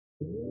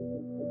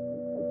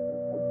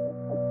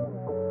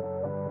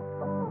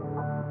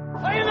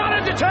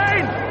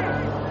entertained?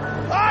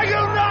 Are you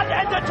not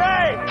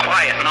entertained?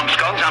 Quiet,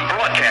 numbskulls, I'm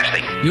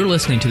broadcasting. You're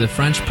listening to the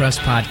French Press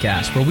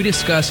Podcast, where we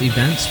discuss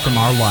events from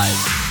our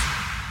lives.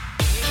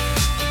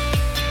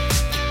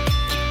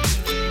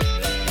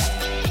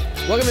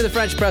 Welcome to the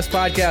French Press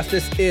Podcast.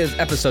 This is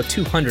episode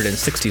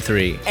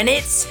 263. And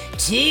it's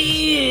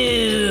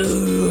Tuesday,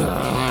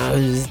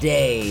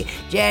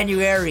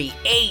 January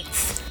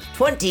 8th,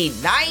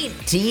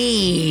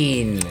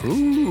 2019.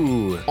 Ooh.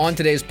 On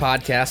today's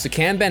podcast, the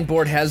Kanban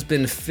board has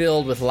been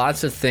filled with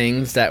lots of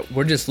things that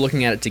we're just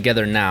looking at it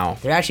together now.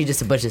 They're actually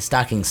just a bunch of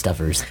stocking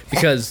stuffers.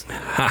 Because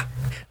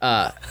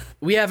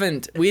we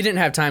didn't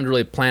have time to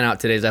really plan out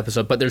today's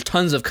episode, but there's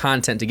tons of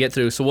content to get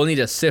through, so we'll need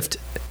to sift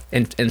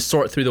and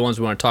sort through the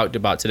ones we want to talk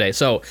about today.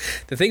 So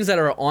the things that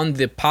are on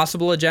the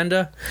possible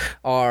agenda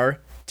are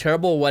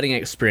terrible wedding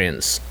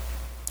experience,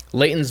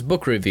 Leighton's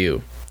book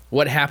review,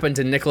 what happened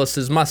to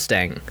Nicholas's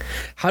Mustang,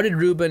 how did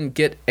Ruben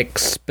get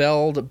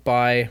expelled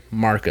by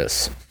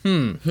Marcus,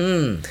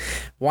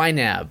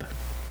 YNAB.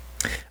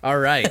 All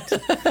right.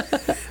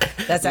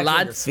 That's actually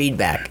Lots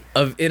feedback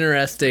of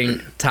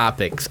interesting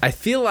topics. I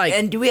feel like...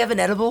 And do we have an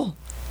edible?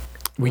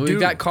 We've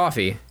got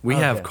coffee. We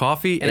have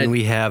coffee and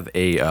we have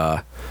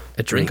a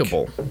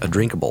drinkable. A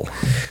drinkable.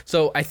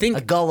 So I think...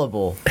 A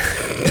gullible.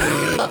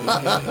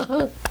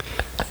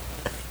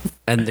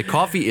 And the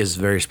coffee is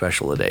very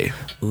special today.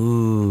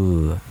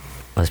 Ooh.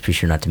 Let's be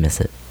sure not to miss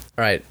it.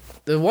 All right.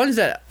 The ones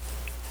that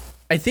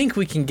I think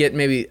we can get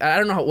maybe... I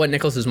don't know what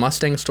Nicholas's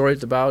Mustang story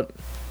is about.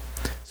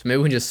 So maybe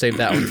we can just save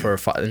that one for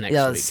the next week.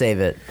 Yeah, let's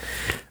save it.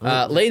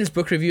 Leighton's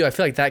book review, I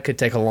feel like that could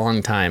take a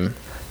long time.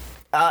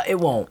 It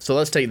won't. So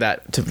let's take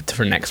that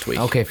for next week.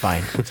 Okay,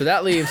 fine. So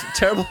that leaves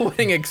terrible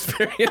wedding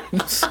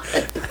experience.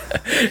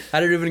 How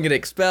did Ruben get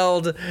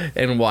expelled?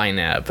 And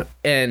YNAB.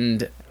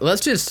 And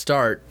let's just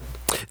start.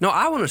 No,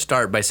 I want to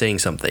start by saying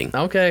something.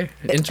 Okay.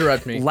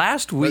 Interrupt me.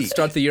 Last week. Let's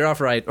start the year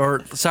off right.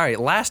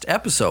 Last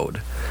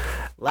episode.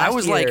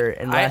 Last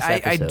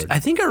episode. I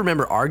think I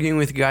remember arguing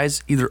with you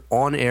guys either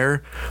on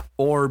air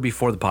or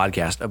before the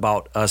podcast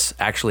about us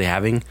actually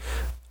having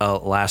a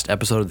last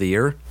episode of the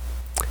year.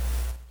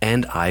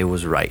 And I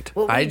was right.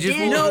 Well, I just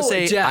want to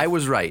say Jeff, I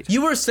was right.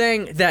 You were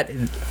saying that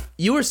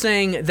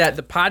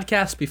the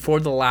podcast before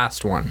the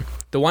last one,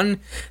 the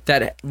one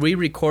that we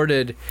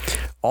recorded.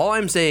 All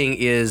I'm saying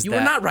is You that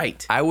were not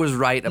right. I was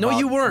right about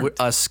you weren't.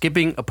 Us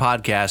skipping a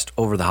podcast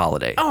over the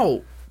holiday.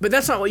 Oh, but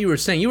that's not what you were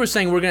saying. You were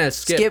saying we're gonna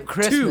skip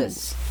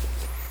Christmas.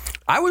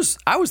 I was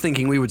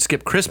thinking we would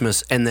skip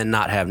Christmas and then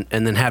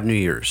have New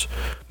Year's,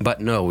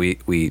 but no,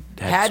 we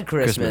had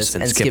Christmas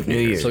and skipped New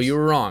Year's. So you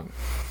were wrong.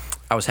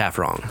 I was half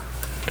wrong.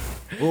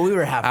 Well, we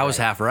were half I was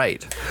half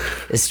right.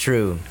 It's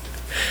true.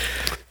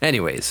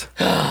 Anyways,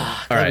 All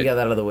right. We got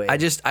that out of the way.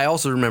 I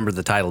also remember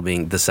the title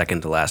being the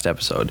second to last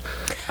episode.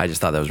 I just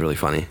thought that was really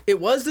funny.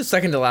 It was the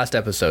second to last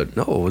episode.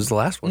 No, it was the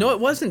last one. No, it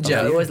wasn't,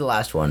 Jeff. It was the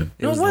last one.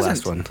 It was it the wasn't.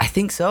 last one. I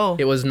think so.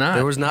 It was not.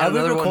 There was not Have we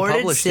another one recorded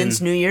published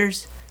since New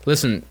Year's?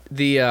 Listen,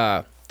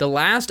 the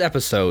last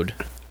episode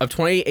of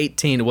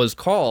 2018 was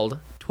called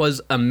 "'Twas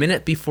a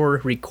Minute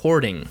Before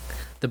Recording,"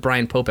 the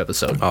Brian Pope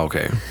episode. Oh,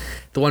 okay.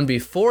 The one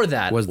before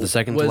that Was the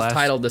second to was last?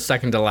 titled "The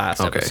Second to Last"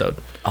 Okay. episode.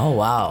 Oh,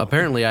 wow.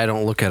 Apparently, I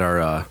don't look at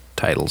our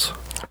titles.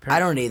 I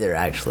don't either,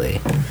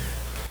 actually.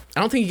 I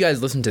don't think you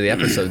guys listen to the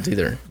episodes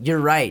either. You're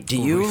right. Do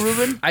you,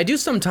 Ruben? I do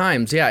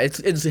sometimes. Yeah,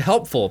 it's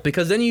helpful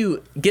because then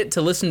you get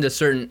to listen to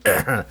certain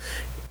ticks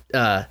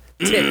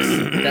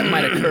that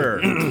might occur.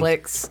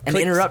 Clicks and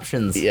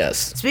interruptions. Yes.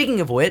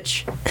 Speaking of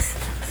which,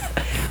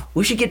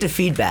 we should get to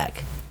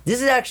feedback.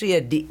 This is actually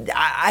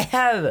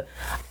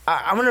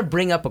I'm going to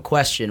bring up a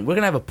question. We're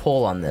going to have a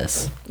poll on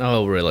this.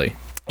 Oh, really?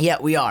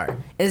 Yeah, we are.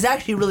 And it's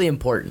actually really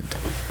important.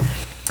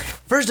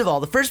 First of all,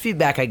 the first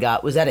feedback I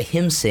got was at a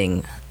hymn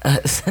sing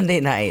Sunday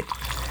night.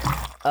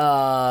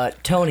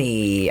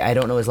 Tony, I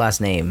don't know his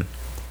last name.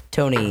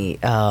 Tony,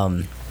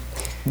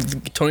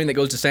 Tony that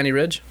goes to Sandy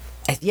Ridge?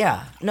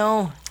 yeah,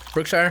 no,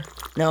 Brookshire?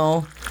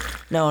 no,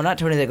 not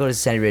Tony that goes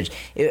to Sandy Ridge.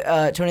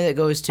 Tony that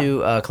goes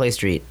to Clay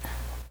Street.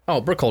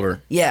 Oh,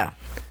 Brookholder. Yeah,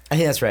 I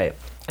think that's right.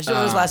 I just don't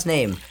know his last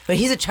name, but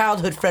he's a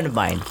childhood friend of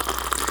mine.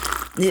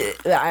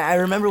 I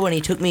remember when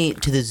he took me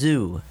to the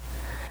zoo.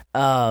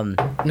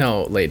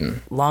 No,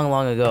 Leighton.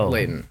 Long ago.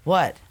 Leighton.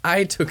 What?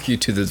 I took you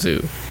to the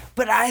zoo.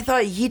 But I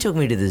thought he took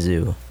me to the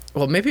zoo.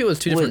 Well, maybe it was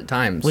two different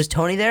times. Was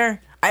Tony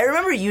there? I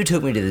remember you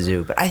took me to the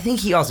zoo, but I think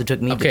he also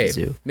took me to the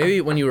zoo. Maybe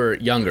when you were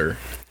younger.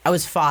 I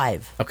was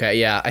 5. Okay,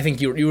 yeah. I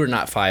think you were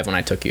not 5 when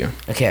I took you.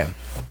 Okay.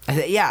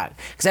 Yeah,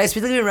 because I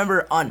specifically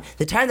remember on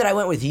the time that I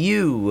went with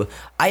you,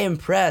 I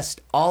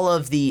impressed all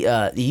of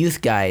the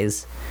youth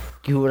guys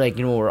who were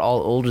were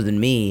all older than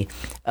me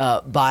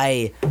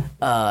by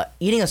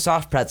eating a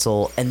soft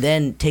pretzel and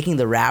then taking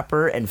the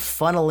wrapper and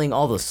funneling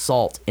all the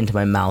salt into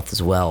my mouth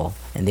as well.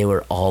 And they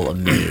were all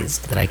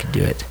amazed that I could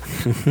do it.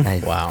 I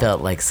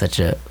felt like such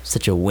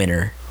a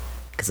winner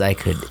because I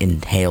could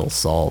inhale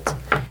salt.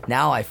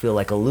 Now I feel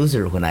like a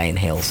loser when I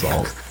inhale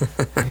salt.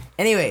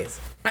 Anyways.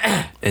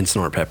 And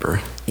snort pepper.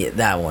 Yeah,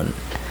 that one.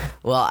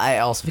 Well, I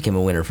also became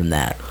a winner from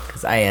that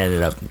because I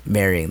ended up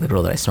marrying the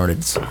girl that I snorted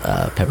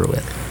pepper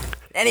with.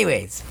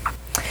 Anyways,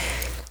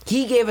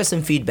 he gave us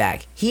some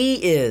feedback. He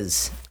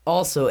is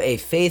also a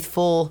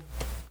faithful,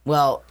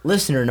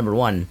 listener, number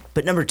one.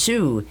 But number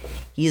two,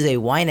 he's a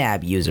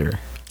YNAB user.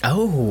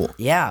 Oh.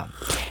 Yeah.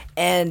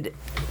 And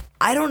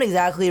I don't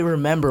exactly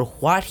remember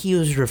what he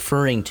was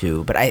referring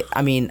to, but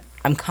I mean,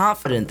 I'm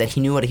confident that he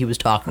knew what he was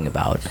talking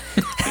about.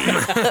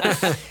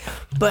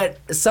 But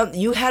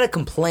you had a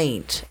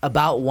complaint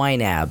about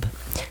YNAB,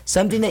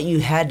 something that you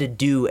had to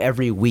do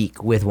every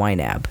week with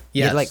YNAB.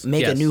 You had to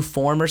make a new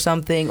form or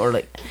something, or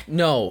like.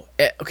 No.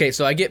 Okay,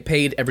 so I get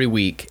paid every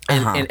week,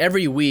 and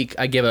every week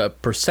I give a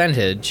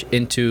percentage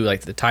into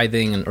like the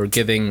tithing or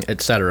giving,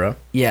 etc.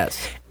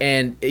 Yes.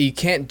 And you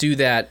can't do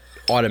that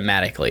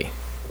automatically,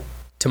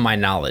 to my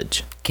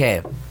knowledge.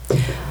 Okay.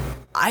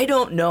 I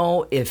don't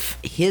know if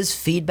his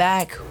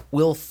feedback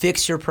will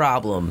fix your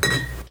problem,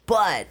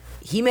 but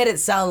he made it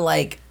sound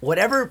like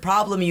whatever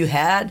problem you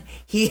had,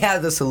 he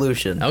had the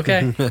solution.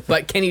 Okay.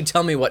 But can you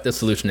tell me what the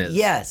solution is?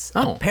 Yes.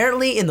 Oh.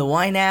 Apparently in the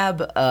YNAB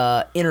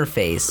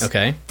interface,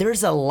 Okay.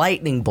 there's a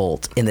lightning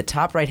bolt in the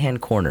top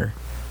right-hand corner.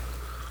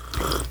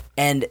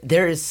 And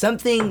there is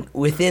something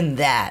within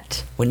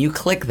that, when you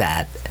click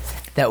that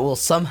will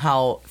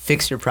somehow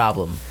fix your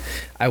problem.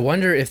 I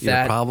wonder if Your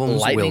that problems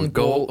lightning will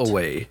go bolt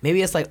away.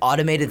 Maybe it's like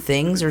automated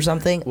things or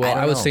something. Well,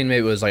 I was saying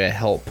maybe it was like a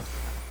help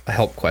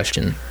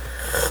question.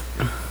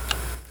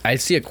 I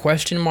see a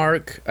question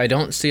mark. I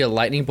don't see a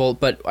lightning bolt,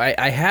 but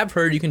I have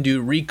heard you can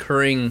do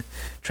recurring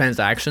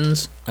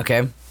transactions,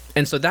 Okay.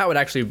 and so that would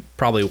actually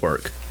probably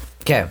work.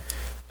 Okay.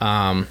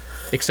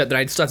 Except that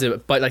I still have to,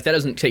 but like that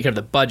doesn't take care of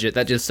the budget.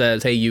 That just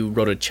says, hey, you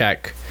wrote a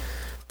check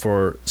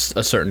for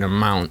a certain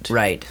amount.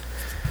 Right.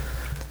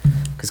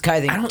 Because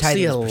I don't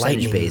see a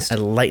based.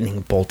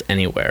 lightning bolt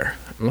anywhere.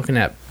 I'm looking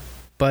at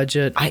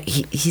budget.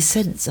 He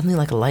said something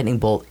like a lightning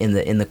bolt in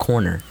the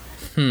corner.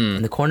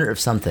 In the corner of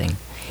something.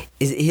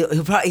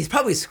 He's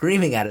probably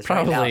screaming at us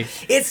right now. Probably.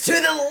 It's to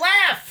the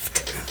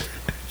left.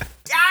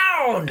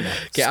 Down.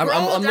 Okay,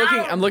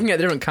 I'm looking at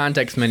different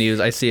context menus.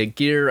 I see a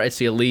gear, I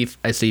see a leaf,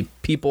 I see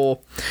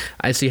people,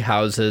 I see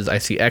houses, I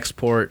see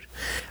export,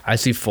 I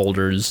see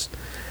folders.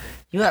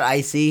 You know what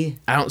I see?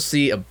 I don't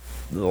see a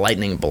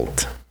lightning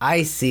bolt.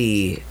 I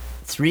see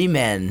three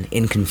men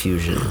in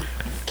confusion.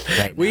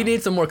 Right We now.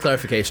 need some more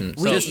clarification.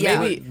 So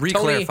maybe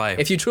re-clarify.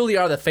 Tony, if you truly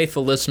are the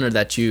faithful listener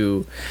that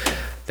you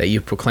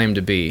proclaim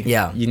to be,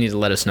 you need to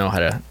let us know how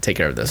to take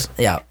care of this.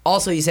 Yeah.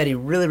 Also, you said he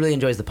really, really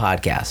enjoys the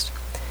podcast.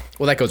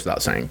 Well, that goes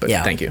without saying, but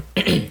thank you.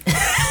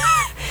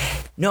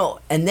 No,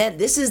 and then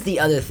this is the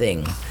other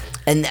thing.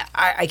 And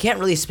I can't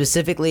really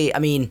specifically, I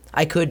mean,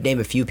 I could name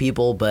a few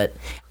people, but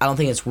I don't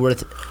think it's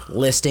worth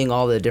listing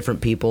all the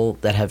different people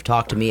that have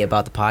talked to me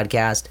about the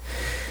podcast.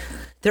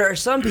 There are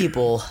some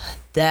people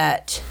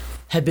that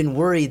have been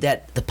worried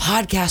that the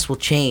podcast will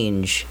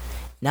change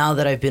now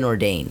that I've been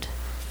ordained.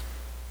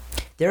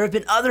 There have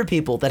been other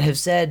people that have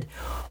said,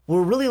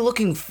 we're really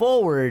looking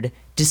forward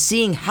to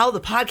seeing how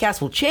the podcast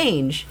will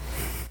change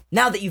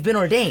now that you've been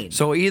ordained.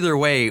 So either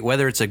way,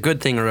 whether it's a good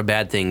thing or a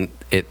bad thing,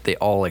 they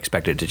all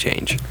expect it to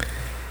change.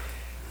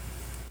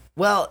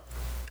 Well,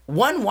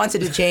 one wants it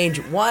to change.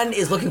 One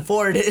is looking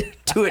forward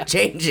to it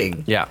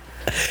changing. Yeah.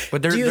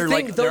 But Do you they're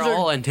think like those they're are-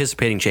 all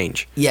anticipating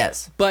change.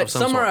 Yes. But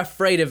some some are sort.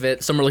 afraid of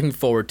it, some are looking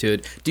forward to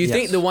it. Do you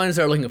think Yes. the ones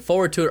that are looking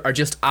forward to it are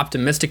just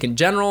optimistic in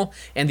general,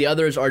 and the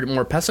others are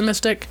more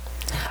pessimistic?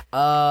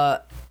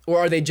 Or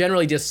are they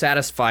generally just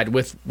satisfied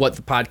with what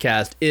the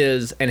podcast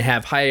is and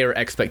have higher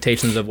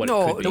expectations of what it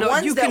could be? The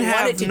ones you that can want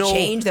have it to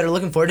change, that are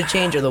looking forward to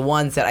change, are the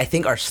ones that I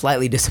think are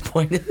slightly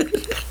disappointed.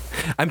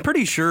 I'm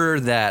pretty sure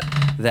that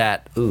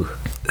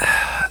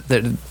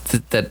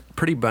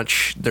pretty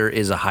much there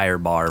is a higher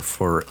bar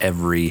for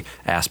every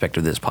aspect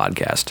of this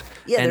podcast.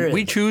 Yeah, there and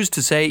we is. choose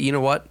to say, you know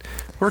what?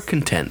 We're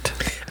content.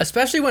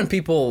 Especially when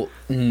people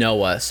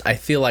know us, I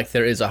feel like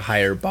there is a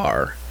higher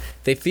bar.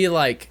 They feel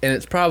like, and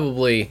it's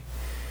probably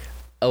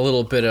a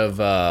little bit of,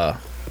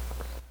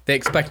 they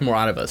expect more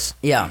out of us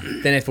Yeah.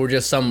 than if we're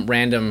just some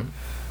random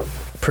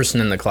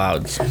person in the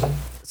clouds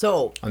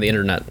So, on the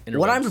internet.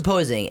 what I'm interwebs.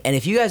 proposing, and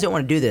if you guys don't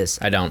want to do this,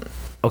 I don't.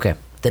 okay,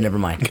 then never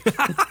mind.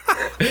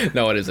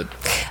 No, it isn't.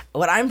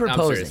 What I'm I'm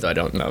proposing, serious, though. I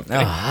don't know.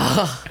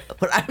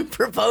 what I'm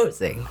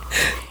proposing,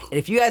 and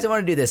if you guys don't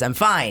want to do this, I'm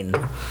fine.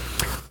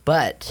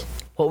 But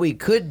what we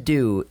could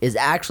do is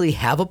actually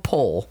have a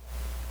poll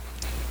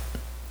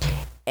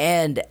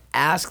and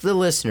ask the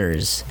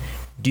listeners,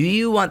 do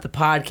you want the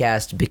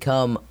podcast to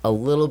become a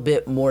little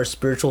bit more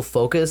spiritual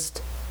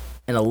focused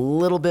and a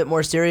little bit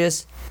more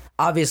serious?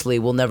 Obviously,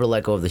 we'll never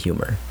let go of the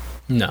humor.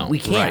 No. We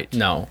can't. Right.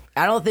 No.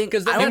 I don't think,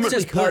 'Cause I don't that's think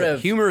we just part could.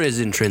 of- Humor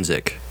is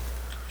intrinsic.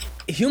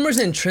 Humor's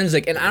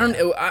intrinsic, and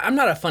I'm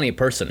not a funny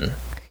person.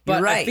 But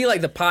You're I right. feel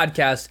like the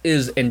podcast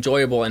is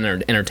enjoyable and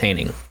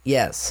entertaining,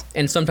 Yes.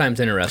 and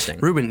sometimes interesting.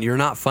 Ruben, you're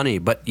not funny,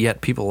 but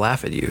yet people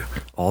laugh at you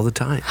all the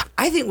time.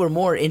 I think we're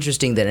more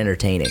interesting than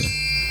entertaining.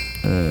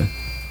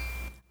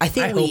 I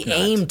think I we hope not.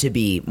 aim to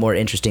be more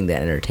interesting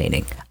than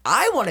entertaining.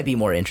 I want to be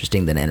more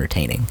interesting than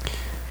entertaining.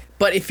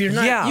 But if you're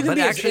not, Yeah, you can but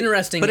be actually- as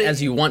interesting but it-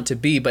 as you want to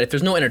be. But if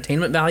there's no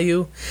entertainment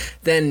value,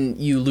 then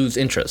you lose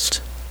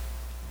interest.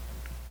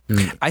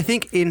 I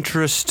think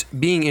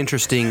being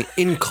interesting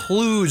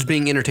includes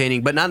being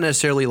entertaining, but not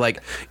necessarily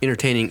like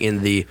entertaining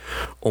in the,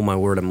 oh my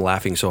word, I'm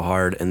laughing so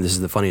hard and this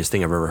is the funniest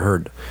thing I've ever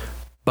heard.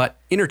 But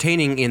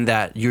entertaining in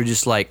that you're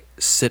just like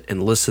sit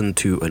and listen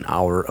to an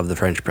hour of the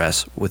French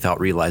press without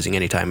realizing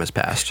any time has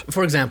passed.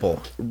 For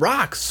example,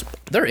 rocks,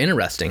 they're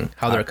interesting,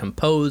 how they're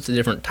composed, the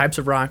different types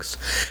of rocks.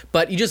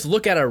 But you just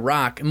look at a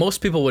rock, most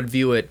people would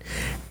view it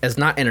as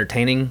not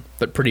entertaining,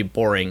 but pretty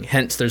boring.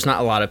 Hence, there's not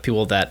a lot of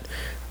people that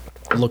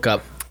look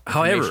up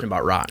information However,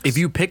 about rocks. if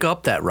you pick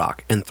up that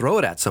rock and throw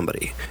it at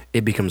somebody,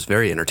 it becomes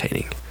very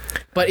entertaining.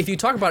 But if you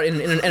talk about it in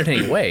an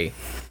entertaining way, it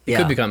Yeah.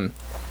 could become...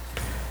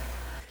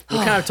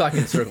 We're kind of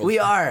talking in circles. We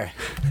are,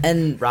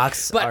 and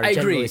rocks But are I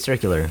generally agree.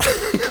 circular.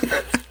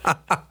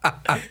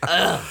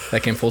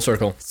 That came full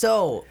circle.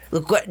 So,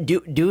 look, what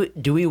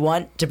do we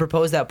want to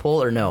propose that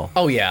poll or no?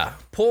 Oh yeah,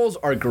 polls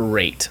are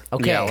great.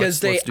 Okay. Yeah,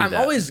 because let's do I'm that.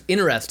 always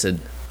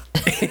interested,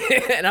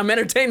 and I'm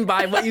entertained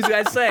by what you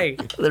guys say.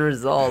 The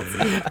results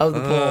of the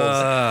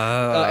polls.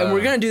 And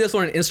we're gonna do this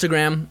on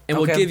Instagram, and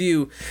we'll Okay. give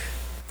you.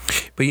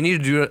 But you need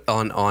to do it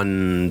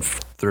on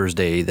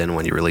Thursday then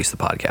when you release the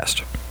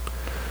podcast.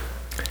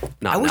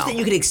 Not I wish now. that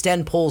you could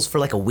extend polls for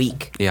like a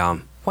week. Yeah,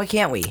 Why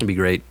can't we? it'd be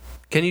great.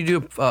 Can you do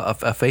a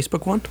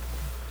Facebook one?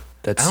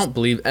 That's I don't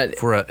believe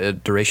for a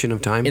duration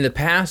of time. in the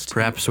past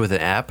Perhaps with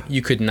an app.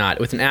 you could not.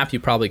 With an app, you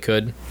probably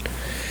could.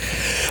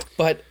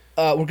 But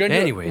we're gonna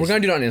Anyways. we're gonna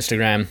do it on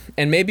Instagram,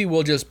 and maybe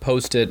we'll just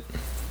post it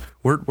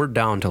We're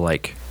down to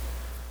like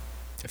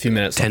a few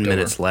minutes. 10 left over.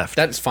 minutes left.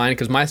 That's fine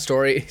because my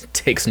story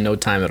takes no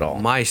time at all.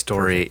 my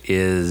story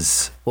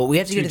is Well, we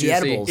have to get to Too the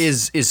juicy.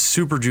 edibles. is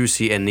super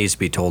juicy and needs to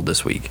be told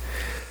this week.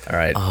 All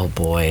right. Oh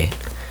boy.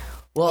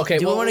 Well, Okay,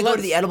 do well, we want to go to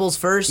let's- the edibles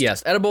first?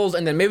 Yes, edibles,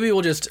 and then maybe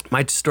we'll just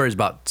My story is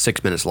about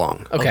 6 minutes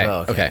long. okay.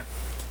 okay. Okay.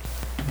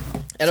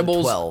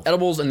 Edibles, 12.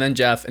 edibles, and then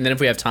Jeff, and then if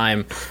we have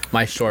time,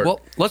 my short. Well,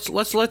 let's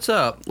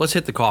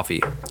hit the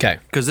coffee okay.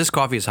 because this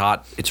coffee is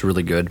hot. It's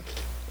really good.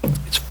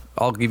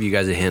 I'll give you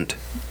guys a hint.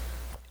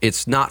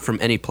 It's not from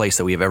any place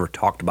that we have ever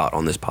talked about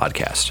on this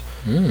podcast,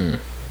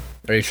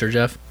 Are you sure,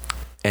 Jeff?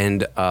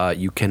 and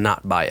you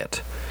cannot buy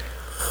it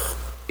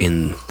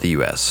in the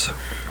U.S.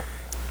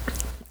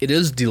 It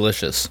is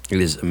delicious.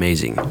 It is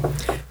amazing.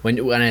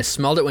 When I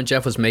smelled it when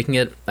Jeff was making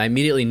it, I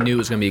immediately knew it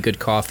was going to be a good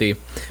coffee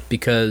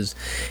because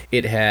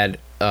it had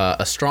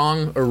a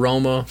strong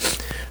aroma,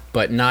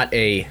 but not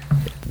a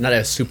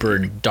super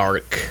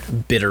dark,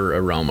 bitter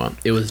aroma.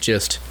 It was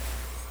just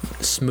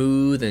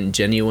smooth and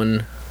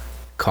genuine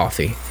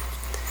coffee.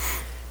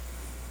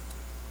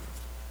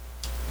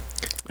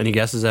 Any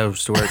guesses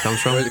as to where it comes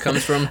from? Where it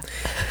comes from?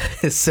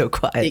 It's so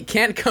quiet. It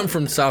can't come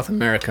from South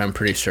America, I'm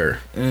pretty sure.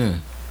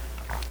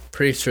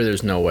 Pretty sure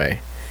there's no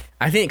way.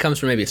 I think it comes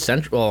from maybe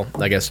Central,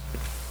 well, I guess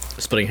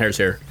splitting hairs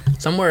here.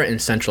 Somewhere in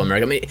Central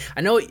America. I mean,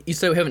 I know you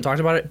said we haven't talked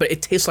about it, but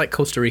it tastes like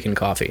Costa Rican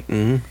coffee.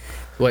 Mm-hmm.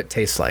 What it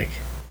tastes like.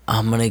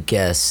 I'm gonna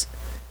guess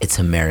it's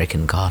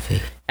American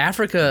coffee.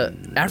 Africa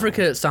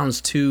sounds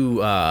too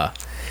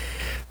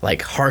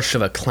like harsh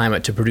of a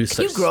climate to produce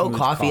Can such you grow smooth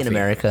coffee in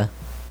America?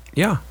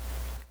 Yeah,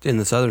 in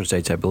the southern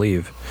states, I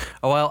believe.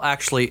 Oh well,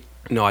 actually,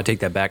 no, I take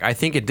that back. I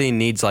think it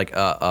needs like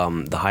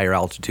the higher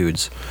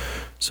altitudes.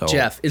 So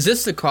Jeff, is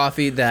this the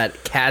coffee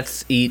that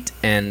cats eat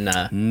and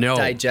No.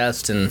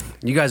 digest and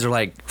you guys are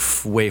like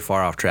way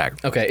far off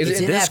track. okay? Is It's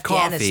it in This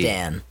coffee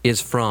Afghanistan.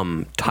 is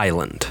from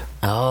Thailand,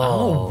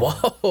 Oh.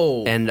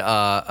 whoa? and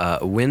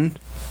Win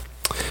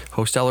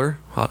Hosteller,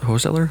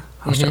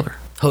 Hosteller.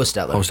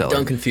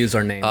 Don't confuse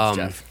our names,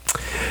 Jeff.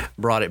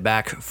 brought it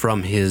back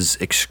from his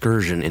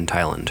excursion in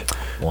Thailand.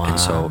 Wow. And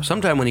so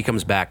sometime when he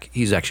comes back,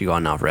 he's actually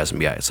gone now for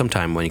SMBI.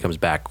 Sometime when he comes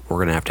back, we're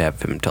gonna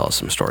have him tell us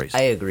some stories.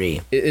 I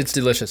agree. It's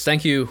delicious.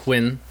 Thank you,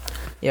 Win.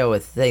 Yeah,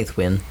 thanks,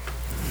 Win.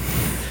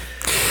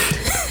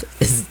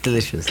 It's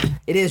delicious.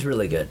 It is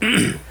really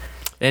good.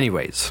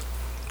 Anyways,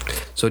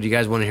 so do you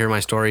guys want to hear my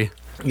story?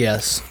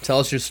 Yes. Tell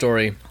us your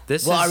story.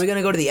 This Well, is, are we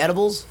gonna go to the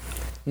edibles?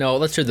 No,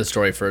 let's hear the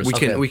story first. we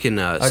Okay. can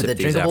Or sip the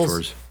these drinkables?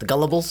 afterwards. The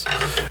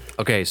gullibles?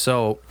 Okay,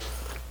 so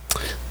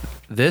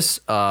this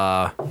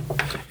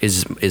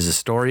is a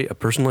story, a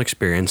personal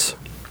experience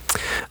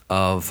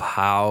of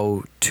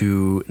how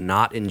to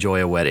not enjoy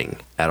a wedding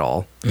at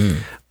all.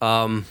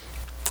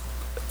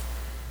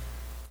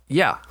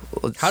 Yeah.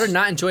 How to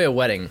not enjoy a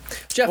wedding,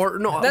 Jeff? Or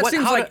no, that what-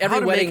 seems how like to- every how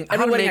to wedding. make- how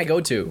Every to wedding I make- go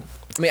to.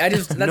 I mean,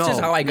 that's just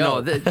how I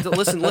go. No,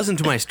 listen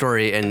to my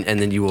story, and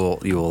then you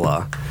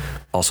will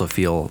also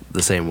feel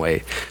the same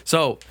way.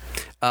 So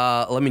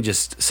let me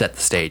just set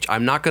the stage.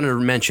 I'm not going to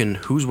mention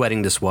whose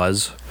wedding this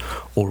was,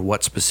 or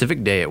what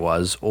specific day it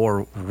was,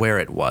 or where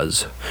it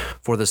was,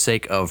 for the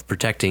sake of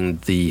protecting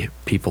the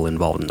people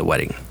involved in the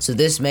wedding. So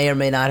this may or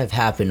may not have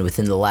happened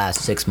within the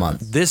last 6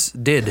 months. This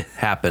did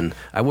happen.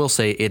 I will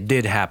say it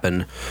did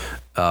happen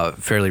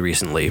fairly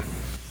recently.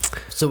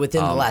 So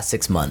within the last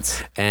 6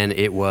 months. And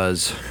it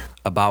was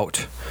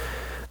about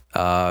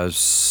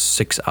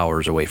 6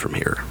 hours away from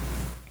here.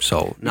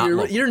 So not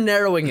local. You're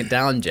narrowing it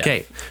down, Jeff.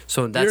 Okay,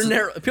 so that's, People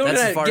are that's gonna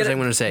as far get as I'm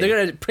going to say.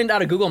 They're gonna print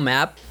out a Google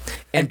map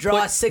and draw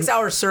a put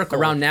 6-hour circle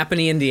around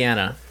Napanee,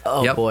 Indiana.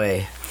 Oh Yep.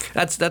 boy.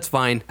 That's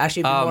fine.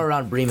 Actually, it'd be more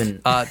around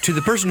Bremen. To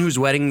the person whose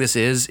wedding this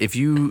is, if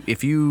you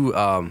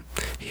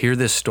hear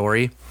this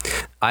story,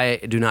 I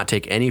do not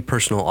take any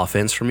personal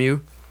offense from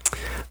you.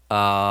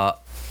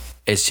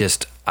 It's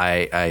just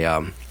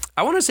I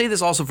want to say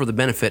this also for the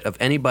benefit of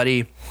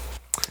anybody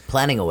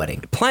Planning a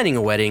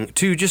wedding.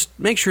 to just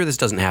make sure this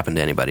doesn't happen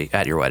to anybody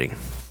at your wedding.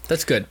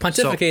 That's good.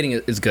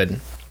 Pontificating is good.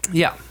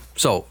 Yeah.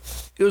 So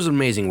it was an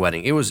amazing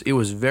wedding. It was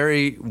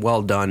very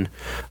well done,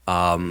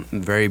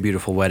 very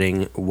beautiful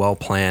wedding, well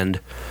planned.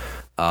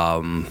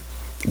 The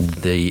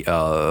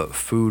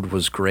food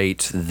was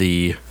great.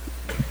 The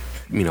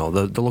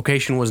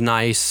location was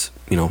nice.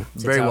 6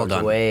 very well hours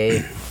done.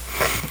 Away.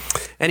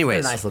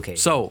 Anyways, Nice location.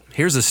 So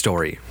here's the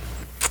story.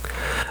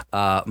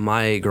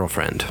 My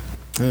girlfriend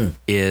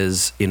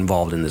is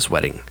involved in this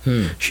wedding.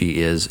 She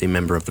is a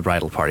member of the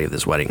bridal party of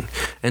this wedding,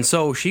 and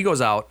so she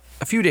goes out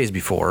a few days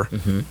before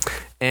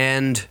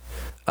and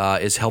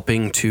is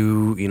helping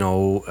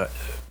to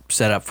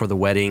set up for the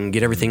wedding,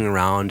 get everything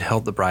around,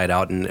 help the bride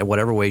out in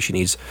whatever way she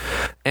needs,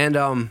 and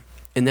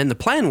then the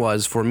plan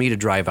was for me to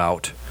drive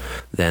out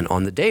then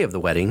on the day of the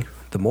wedding,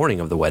 the morning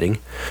of the wedding,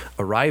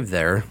 arrive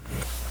there,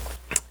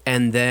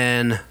 and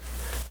then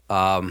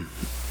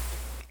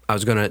I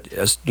was gonna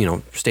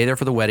stay there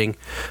for the wedding,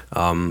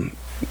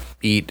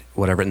 eat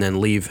whatever, and then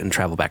leave and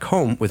travel back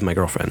home with my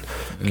girlfriend.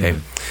 Okay,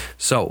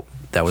 so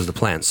that was the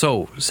plan.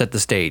 So set the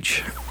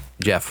stage.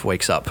 Jeff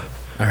wakes up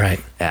All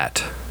right.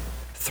 at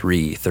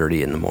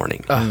 3:30 in the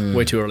morning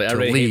Way too early. I to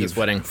already hate leave this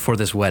wedding. for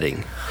this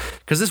wedding,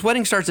 because this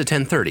wedding starts at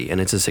 10:30 and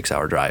it's a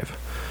 6-hour drive.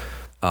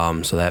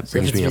 So that So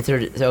if brings it's me up.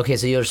 3:30 okay,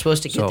 so you're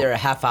supposed to get So there a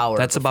half hour.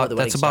 That's before about the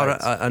wedding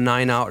about starts. a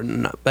 9 hour.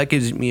 That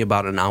gives me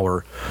about an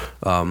hour.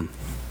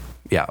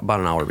 About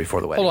an hour before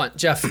the wedding. Hold on,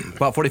 Jeff.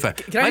 About 45.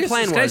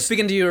 Can I speak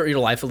into your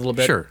life a little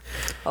bit? Sure.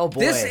 Oh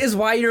boy. This is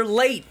why you're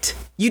late.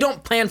 You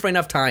don't plan for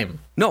enough time.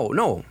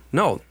 No.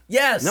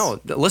 Yes. No,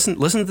 listen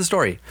to the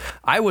story.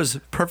 I was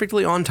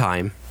perfectly on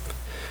time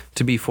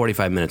to be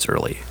 45 minutes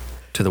early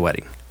to the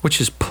wedding, which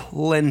is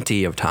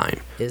plenty of time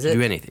Is to it?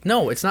 do anything.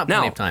 No, it's not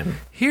plenty Now, of time.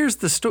 here's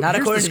the story. not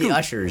here's according to the scoop.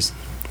 ushers.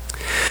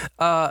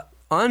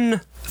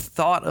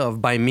 Unthought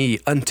of by me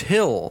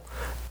until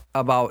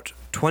about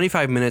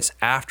 25 minutes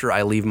after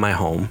I leave my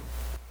home.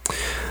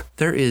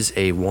 There is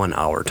a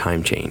 1-hour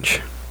time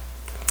change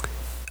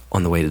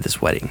on the way to this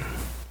wedding.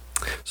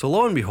 So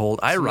lo and behold,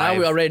 I arrive. Now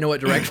we already know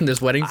what direction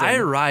this wedding's I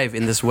in. arrive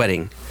in this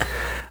wedding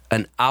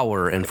an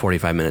hour and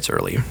 45 minutes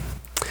early.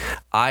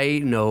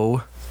 I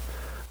know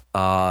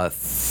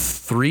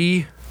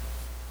three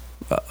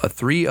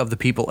of the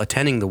people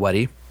attending the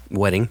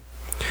wedding.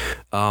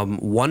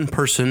 One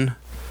person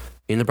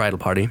in the bridal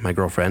party, my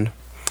girlfriend.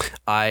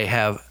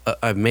 I've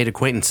made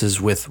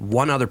acquaintances with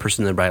one other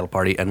person in the bridal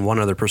party and one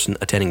other person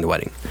attending the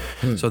wedding.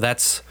 So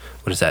that's,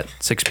 what is that,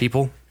 6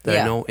 people that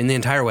Yeah. I know in the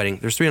entire wedding.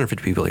 There's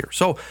 350 people here.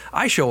 So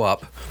I show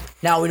up.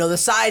 Now we know the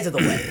size of the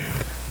wedding.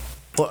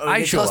 Well, I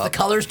you show tell us the up.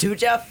 colors too,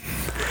 Jeff?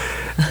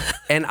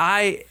 And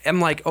I am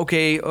like,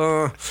 okay,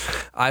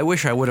 I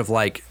wish I would have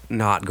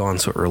not gone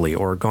so early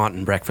or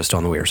gotten breakfast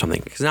on the way or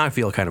something, because now I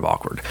feel kind of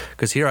awkward.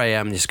 Because here I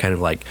am, just kind of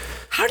like,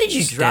 How did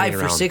you Standing drive for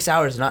around. 6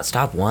 hours and not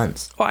stop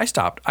once? oh, I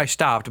stopped,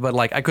 but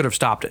I could have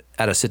stopped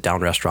at a sit down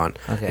restaurant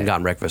Okay. and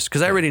gotten breakfast,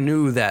 because I already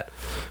knew that,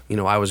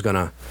 I was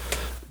gonna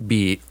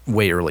be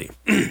way early.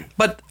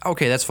 But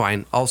okay, that's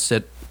fine. I'll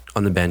sit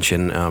on the bench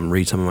and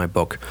read some of my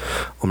book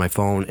on my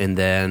phone, and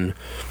then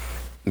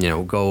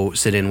go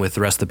sit in with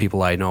the rest of the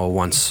people I know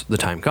once the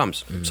time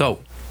comes. So,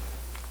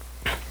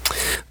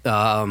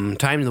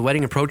 time the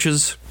wedding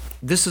approaches.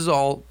 This is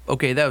all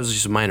okay. That was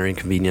just a minor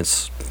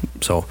inconvenience.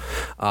 So,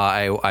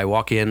 I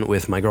walk in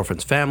with my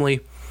girlfriend's family,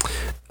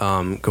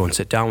 go and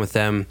sit down with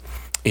them,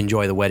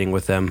 enjoy the wedding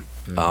with them.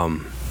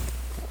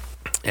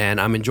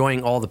 And I'm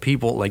enjoying all the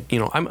people.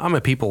 I'm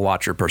a people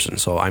watcher person,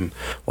 so I'm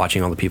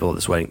watching all the people at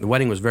this wedding. The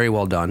wedding was very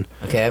well done.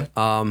 Okay.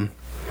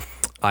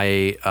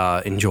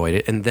 I enjoyed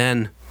it, and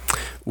then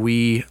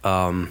we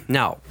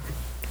now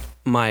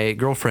my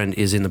girlfriend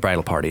is in the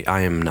bridal party.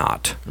 I am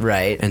not.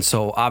 Right. And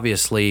so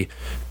obviously,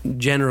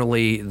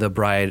 generally the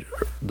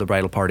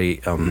bridal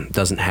party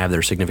doesn't have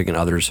their significant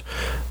others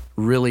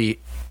really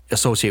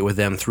associate with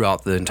them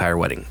throughout the entire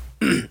wedding.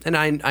 And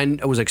I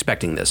was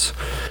expecting this,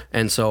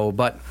 and so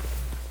but.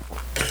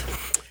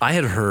 I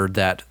had heard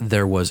that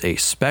there was a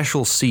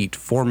special seat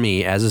for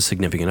me as a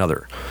significant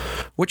other,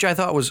 which I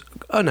thought was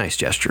a nice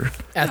gesture.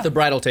 At the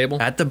bridal table.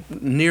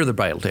 Near the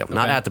bridal table,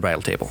 not Okay. at the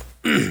bridal table.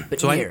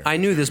 But So near. I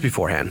knew this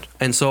beforehand.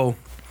 And so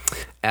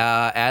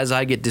as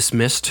I get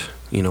dismissed,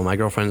 my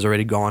girlfriend's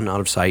already gone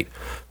out of sight,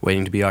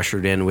 waiting to be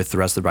ushered in with the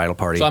rest of the bridal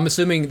party. So I'm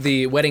assuming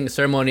the wedding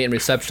ceremony and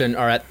reception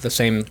are at the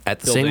same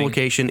at the building. same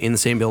location, in the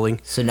same building.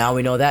 So now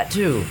we know that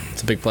too.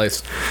 It's a big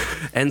place.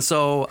 And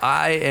so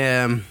I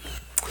am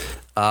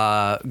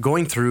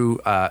going through,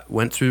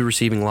 went through the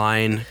receiving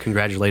line,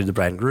 congratulated the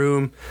bride and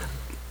groom,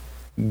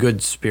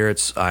 good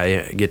spirits.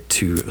 I get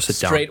to sit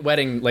down. Straight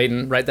wedding,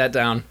 Layden. Write that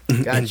down.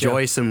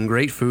 Enjoy some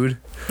great food,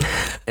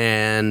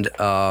 and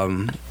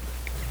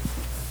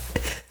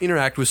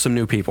interact with some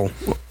new people.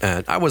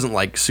 And I wasn't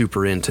like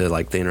super into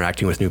like the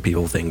interacting with new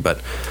people thing,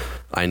 but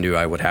I knew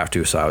I would have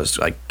to, so I was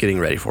like getting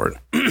ready for it.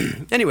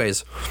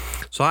 Anyways,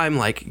 so I'm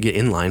like get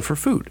in line for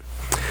food,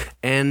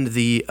 and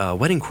the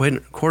wedding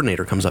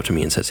coordinator comes up to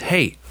me and says,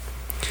 "Hey,"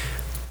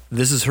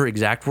 this is her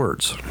exact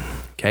words.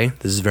 Okay,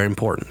 this is very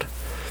important.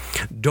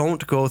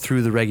 "Don't go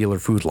through the regular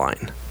food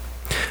line.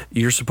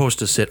 You're supposed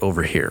to sit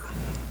over here."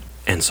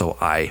 And so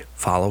I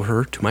follow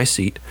her to my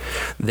seat.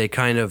 They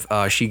kind of,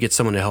 she gets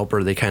someone to help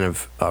her. They kind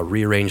of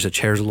rearrange the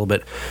chairs a little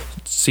bit.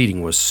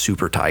 Seating was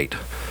super tight.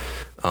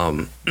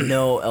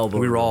 No elbow.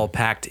 We were all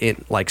packed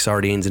in like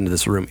sardines into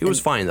this room. It was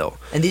fine though.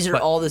 And these are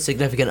all the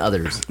significant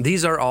others.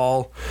 These are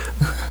all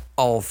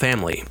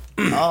family.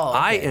 Oh,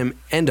 I okay.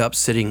 end up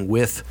sitting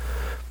with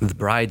the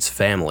bride's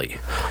family,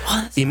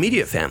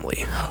 immediate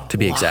family, to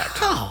be exact.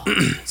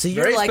 So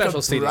you're Very like a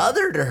special seating.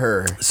 brother to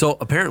her, So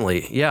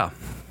apparently, yeah.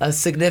 a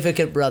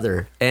significant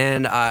brother.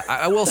 And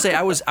I will say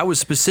I was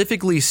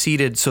specifically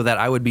seated so that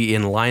I would be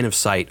in line of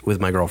sight with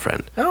my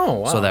girlfriend. Oh,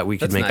 wow. So that we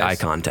could That's make nice. eye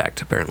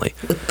contact, apparently.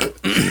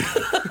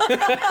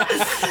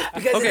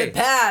 Because in the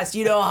past,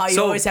 you know how you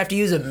So- always have to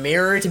use a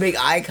mirror to make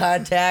eye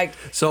contact.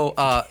 So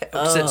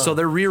so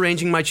they're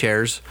rearranging my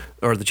chairs,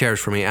 or the chairs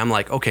for me. I'm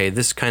like, okay,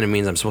 this kind of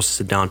means I'm supposed to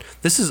sit down.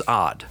 This is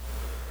odd.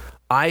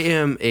 I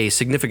am a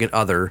significant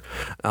other,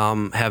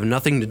 have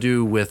nothing to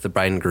do with the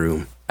bride and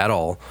groom at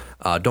all.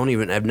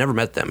 I've never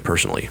met them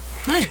personally.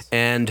 Nice.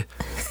 And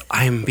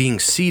I'm being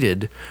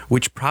seated,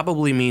 which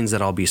probably means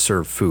that I'll be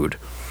served food.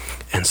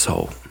 And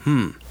so,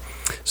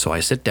 so I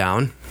sit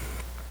down,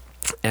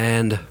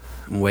 and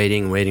I'm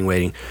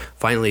waiting.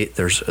 Finally,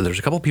 there's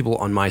a couple people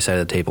on my side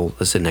of the table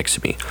that sit next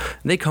to me.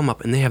 And they come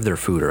up and they have their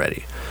food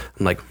already.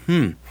 I'm like,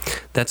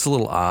 that's a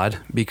little odd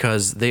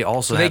because they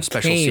also have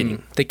special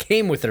seating. They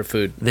came with their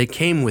food. They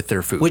came with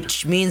their food.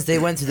 Which means they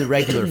went through the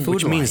regular food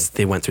Which line. means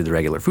they went through the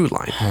regular food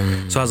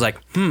line. So I was like,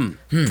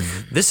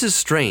 this is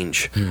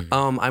strange.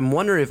 I'm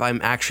wondering if I'm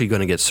actually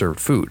going to get served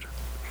food.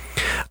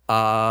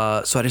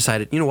 So I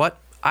decided, you know what?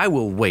 I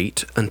will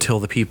wait until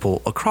the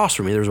people across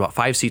from me, there's about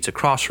 5 seats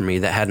across from me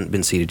that hadn't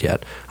been seated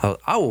yet.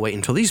 I will wait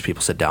until these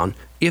people sit down.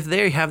 If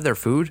they have their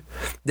food,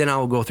 then I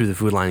will go through the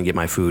food line and get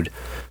my food,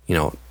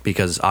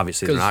 because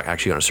obviously they're not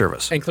actually going to serve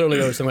us. And clearly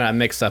there was some kind of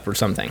mix-up or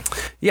something.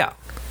 Yeah.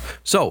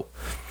 So,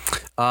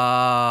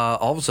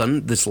 all of a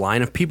sudden, this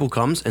line of people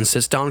comes and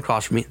sits down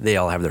across from me. They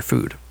all have their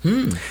food.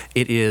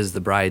 It is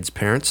the bride's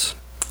parents,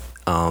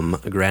 a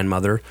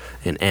grandmother,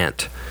 and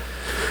aunt.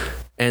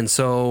 And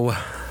so,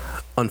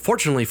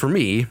 unfortunately for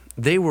me,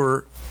 they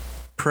were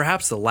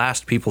perhaps the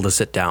last people to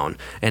sit down.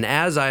 And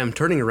as I am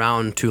turning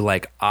around to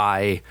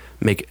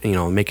make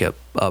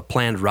a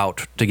planned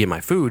route to get my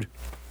food,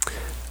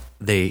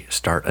 they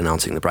start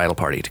announcing the bridal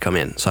party to come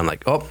in. So I'm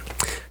like, oh,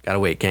 gotta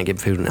wait, can't get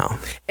food now.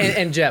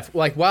 And Jeff,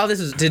 like while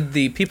did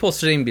the people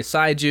sitting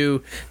beside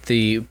you,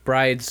 the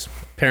bride's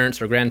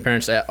parents or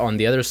grandparents on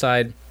the other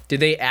side, did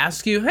they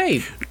ask you,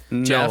 hey,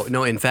 Jeff?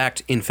 No. In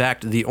fact,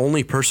 the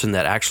only person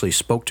that actually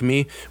spoke to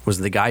me was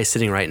the guy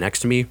sitting right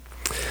next to me.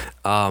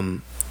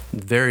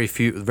 Very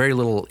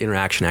little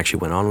interaction actually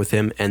went on with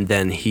him, and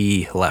then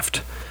he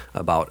left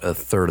about a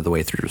third of the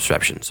way through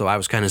reception. So I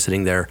was kind of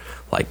sitting there,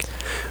 like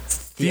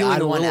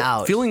odd one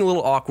out. feeling a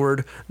little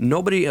awkward.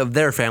 Nobody of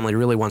their family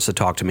really wants to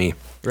talk to me.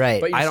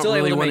 Right. But you're I don't still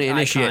able really to want to make eye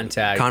initiate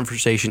contact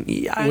conversation.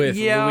 with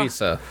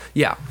Louisa.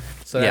 Yeah.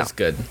 So that's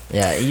good.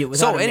 Yeah.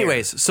 So,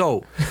 anyways,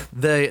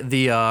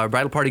 the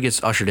bridal party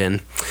gets ushered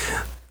in.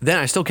 Then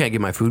I still can't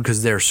get my food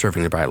because they're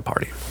serving the bridal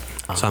party.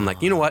 So I'm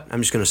like, you know what? I'm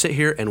just going to sit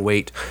here and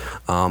wait.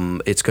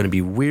 It's going to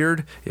be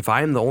weird if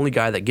I am the only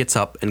guy that gets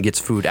up and gets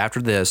food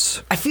after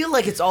this. I feel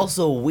like it's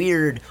also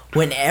weird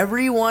when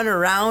everyone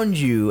around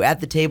you at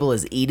the table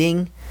is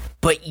eating,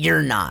 but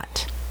you're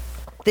not.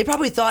 They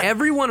probably thought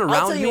Everyone I'll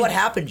around tell you me- what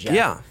happened, Jeff.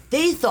 Yeah.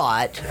 They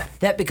thought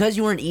that because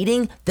you weren't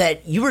eating,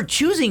 that you were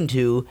choosing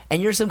to,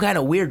 and you're some kind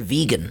of weird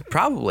vegan.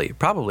 Probably.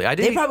 I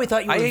did. They probably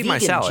thought you I were ate my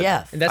vegan, salad.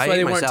 Jeff. And that's I why ate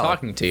they my weren't salad.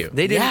 talking to you.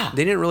 They didn't. Yeah.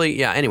 They didn't really.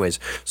 Yeah. Anyways,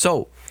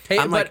 so Hey,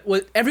 I'm but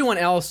like, everyone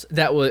else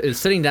that is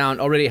sitting down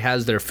already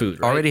has their food,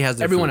 right? Already has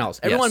their everyone food, else.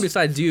 Everyone yes.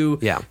 besides you,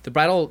 Yeah. the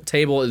bridal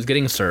table is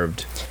getting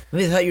served.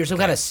 Maybe they thought you were some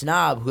kind of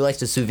snob who likes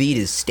to sous vide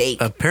his steak.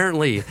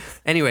 apparently.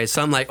 Anyway,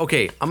 so I'm like,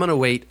 okay, I'm gonna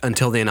wait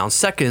until they announce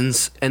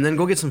seconds and then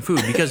go get some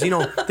food because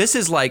this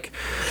is like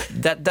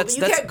that. But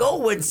you can't go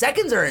when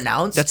seconds are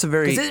announced. That's a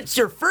very- because it's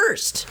your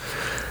first.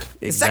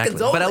 Exactly.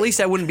 Seconds only. But at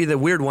least I wouldn't be the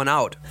weird one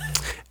out.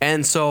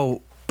 And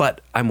so,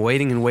 but I'm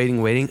waiting, and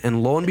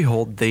lo and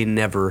behold, they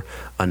never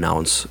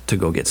announce to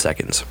go get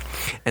seconds.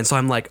 And so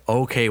I'm like,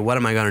 okay, what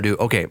am I going to do?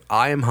 Okay,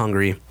 I am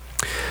hungry.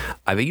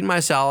 I've eaten my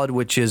salad,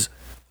 which is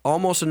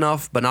almost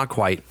enough, but not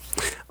quite.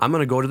 I'm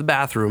going to go to the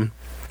bathroom.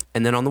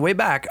 And then on the way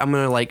back, I'm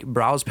going to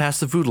browse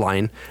past the food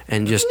line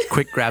and just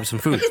quick grab some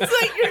food. It's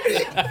like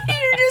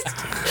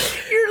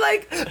you're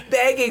like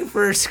begging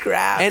for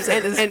scraps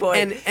at this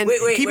point. And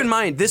Wait, keep in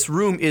mind, this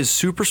room is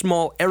super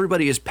small.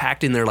 Everybody is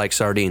packed in there like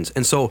sardines.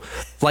 And so,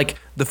 like,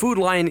 the food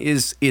line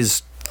is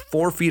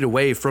 4 feet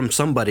away from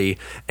somebody,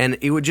 and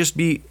it would just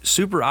be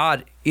super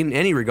odd in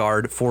any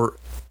regard for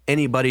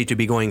anybody to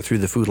be going through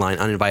the food line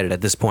uninvited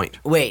at this point.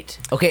 Wait.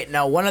 Okay,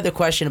 now one other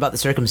question about the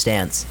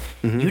circumstance.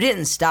 You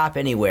didn't stop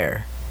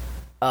anywhere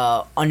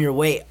on your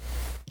way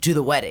to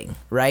the wedding,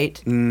 right?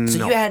 So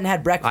no. you hadn't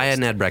had breakfast. I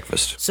hadn't had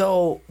breakfast.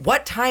 So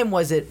what time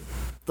was it?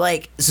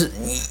 Like, so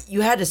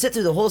you had to sit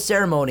through the whole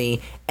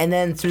ceremony and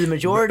then through the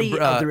majority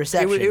of the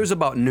reception. It was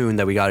about noon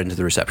that we got into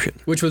the reception.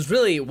 Which was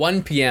really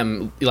 1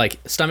 p.m. like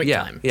stomach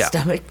time. Yeah.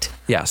 Stomached.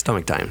 Yeah,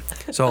 stomach time.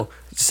 So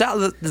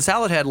the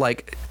salad had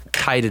like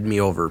tided me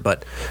over,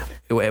 but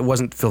it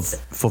wasn't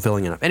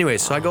fulfilling enough. Anyway,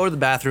 so I go to the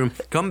bathroom,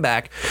 come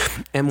back,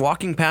 and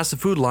walking past the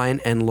food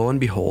line, and lo and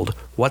behold,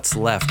 what's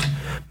left?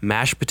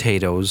 Mashed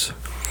potatoes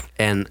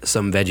and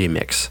some veggie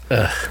mix.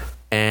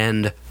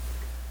 And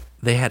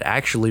they had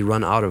actually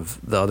run out of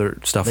the other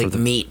stuff Like for the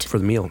meat. for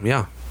the meal.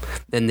 Yeah.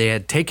 And they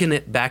had taken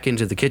it back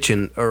into the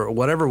kitchen, or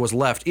whatever was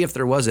left, if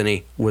there was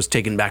any, was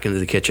taken back into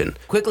the kitchen.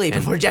 Quickly,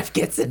 before Jeff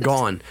gets it.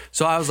 Gone.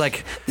 So I was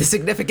like, The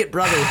significant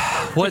brother.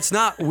 well, it's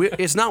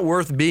not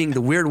worth being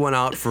the weird one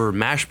out for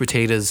mashed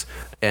potatoes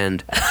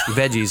and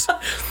veggies.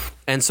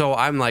 And so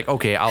I'm like,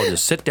 okay, I'll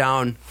just sit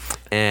down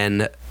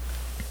and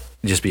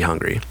just be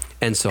hungry.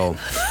 And so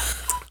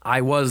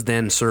I was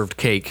then served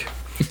cake.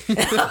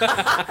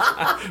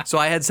 So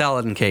I had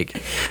salad and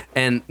cake,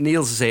 and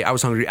needless to say, I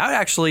was hungry. I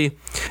actually,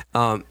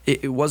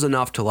 it was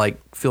enough to like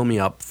fill me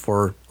up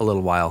for a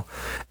little while,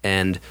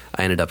 and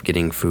I ended up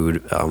getting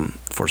food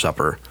for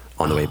supper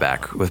on the way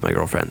back with my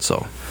girlfriend.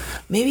 So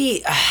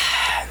Maybe,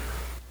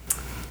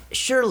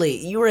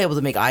 surely you were able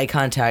to make eye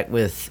contact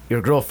with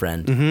your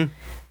girlfriend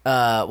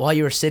while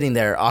you were sitting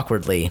there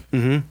awkwardly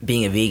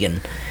being a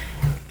vegan.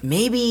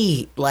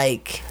 Maybe,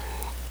 like,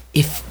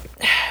 if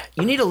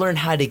you need to learn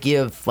how to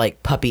give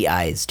like puppy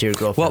eyes to your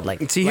girlfriend. Well,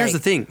 see, here's the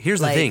thing. Here's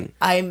the thing.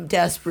 I'm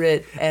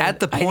desperate and at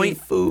the I point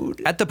need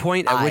food. at the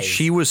point at which Eyes.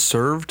 she was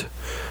served,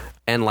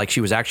 and like she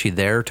was actually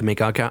there to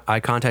make eye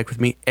contact with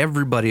me,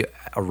 everybody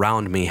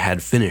around me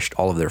had finished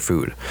all of their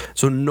food,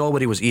 so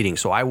nobody was eating.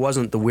 So I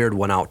wasn't the weird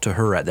one out to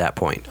her at that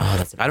point. Oh,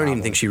 that's a I don't even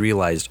problem. think she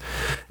realized.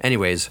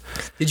 Anyways,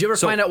 Did you ever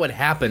find out what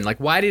happened? Like,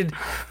 why did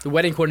the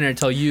wedding coordinator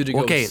tell you to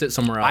go sit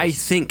somewhere else? I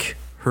think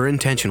her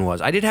intention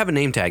was, I did have a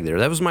name tag there.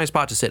 That was my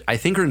spot to sit. I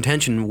think her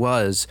intention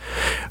was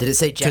Did it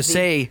say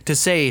Jeffy? to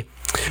say,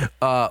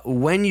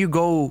 when you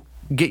go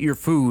get your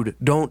food,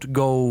 don't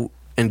go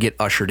and get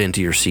ushered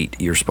into your seat.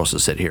 You're supposed to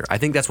sit here. I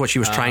think that's what she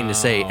was trying to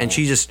say, and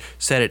she just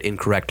said it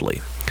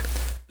incorrectly.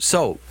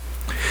 So,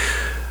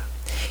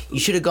 You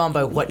should have gone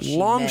by what she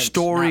long meant,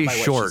 story not by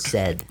short. What she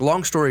said.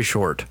 Long story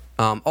short.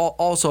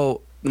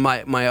 Also,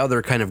 my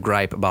other kind of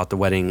gripe about the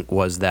wedding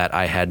was that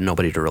I had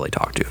nobody to really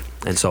talk to,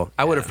 and so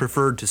I would have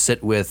preferred to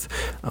sit with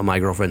my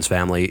girlfriend's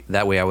family.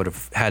 That way, I would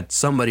have had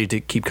somebody to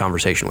keep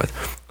conversation with.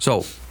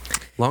 So,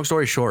 long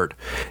story short,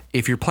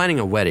 if you're planning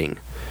a wedding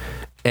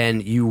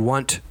and you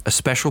want a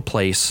special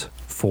place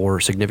for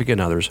significant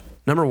others,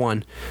 number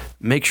one,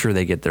 make sure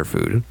they get their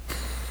food,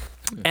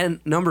 and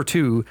number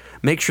two,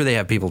 make sure they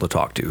have people to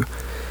talk to.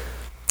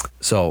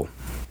 So,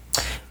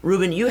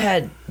 Ruben,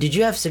 did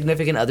you have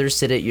significant others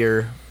sit at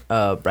your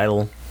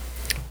bridal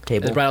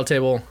table? the bridal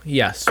table.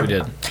 Yes, we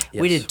did.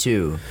 We did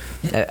too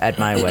at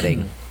my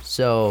wedding.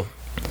 So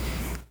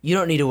you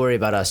don't need to worry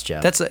about us,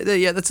 Jeff. that's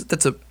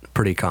a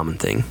pretty common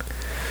thing.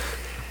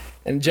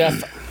 And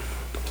Jeff,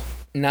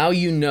 now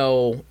you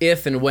know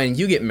if and when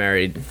you get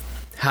married,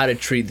 how to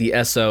treat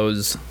the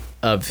SOs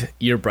of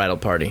your bridal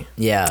party.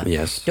 Yeah.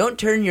 Yes. Don't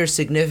turn your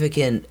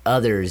significant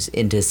others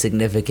into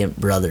significant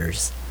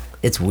brothers.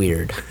 It's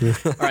weird.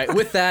 All right,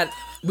 with that,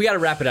 we got to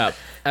wrap it up.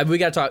 We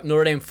got to talk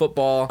Notre Dame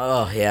football.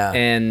 Oh, yeah.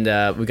 And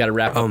we got to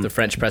wrap up the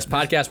French Press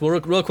podcast. We'll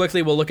real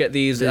quickly. We'll look at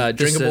these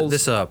drinkables.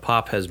 This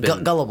pop has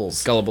been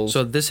Gullibles. Gullibles.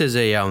 So this is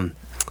a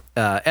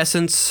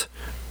essence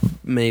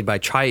made by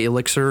Chai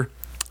Elixir.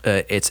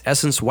 It's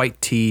essence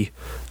white tea,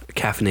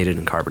 caffeinated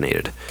and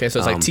carbonated. Okay, so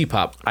it's like tea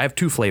pop. I have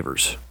two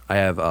flavors. I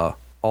have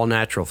all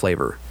natural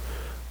flavor.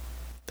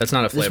 That's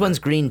not a flavor. This one's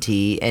green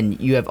tea, and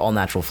you have all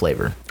natural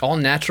flavor. all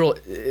natural.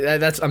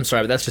 I'm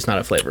sorry, but that's just not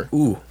a flavor.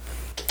 Ooh,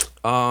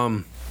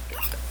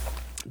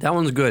 that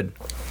one's good.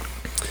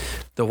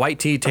 The white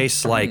tea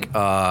tastes like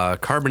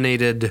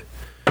carbonated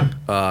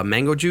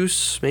mango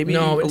juice, maybe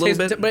No, a it little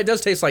tastes, bit. but it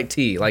does taste like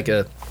tea, like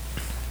a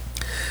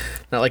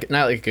not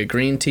like a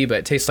green tea, but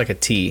it tastes like a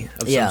tea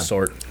of Yeah. some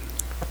sort.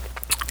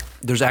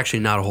 There's actually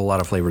not a whole lot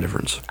of flavor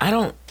difference. I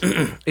don't.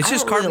 It's I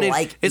just don't really carbonated.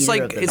 like it's either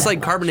like of them it's that like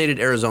much. carbonated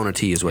Arizona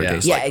tea is what Yeah. it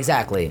tastes Yeah, like.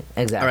 exactly.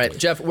 All right,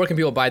 Jeff, where can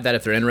people buy that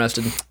if they're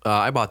interested?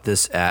 I bought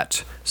this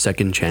at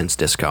Second Chance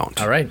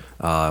Discount. All right.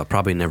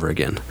 Probably never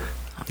again.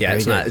 Yeah, Very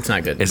it's good. not. It's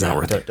not good. It's not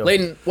worth it. Don't-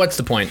 Layden, what's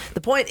the point?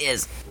 The point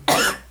is.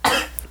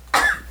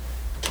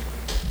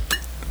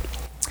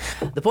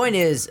 The point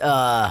is,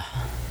 the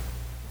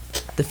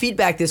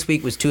feedback this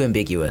week was too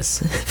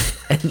ambiguous.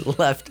 and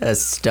left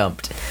us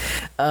stumped.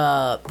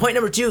 Point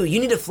number 2, you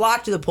need to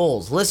flock to the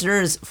polls.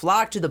 Listeners,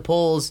 flock to the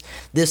polls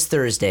this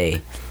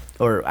Thursday.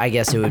 Or I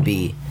guess it would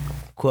be,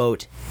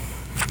 quote,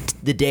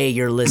 the day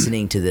you're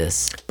listening to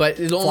this. But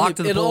it'll Flock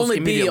to the only polls be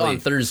immediately. on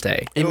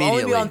Thursday. It'll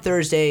only be on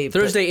Thursday.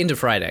 Thursday into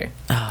Friday.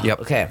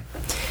 Yep. Okay.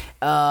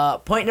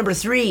 Point number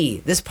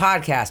 3, this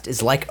podcast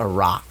is like a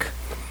rock.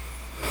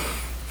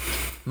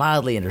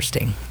 Mildly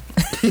interesting.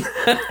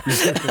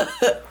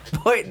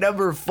 Point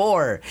number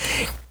 4,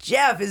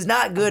 Jeff is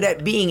not good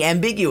at being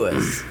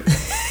ambiguous.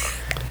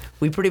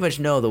 We pretty much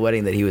know the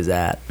wedding that he was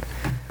at.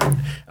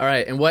 All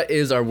right, and what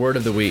is our word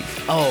of the week?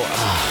 Word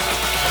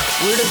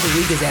of the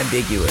week is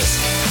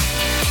ambiguous.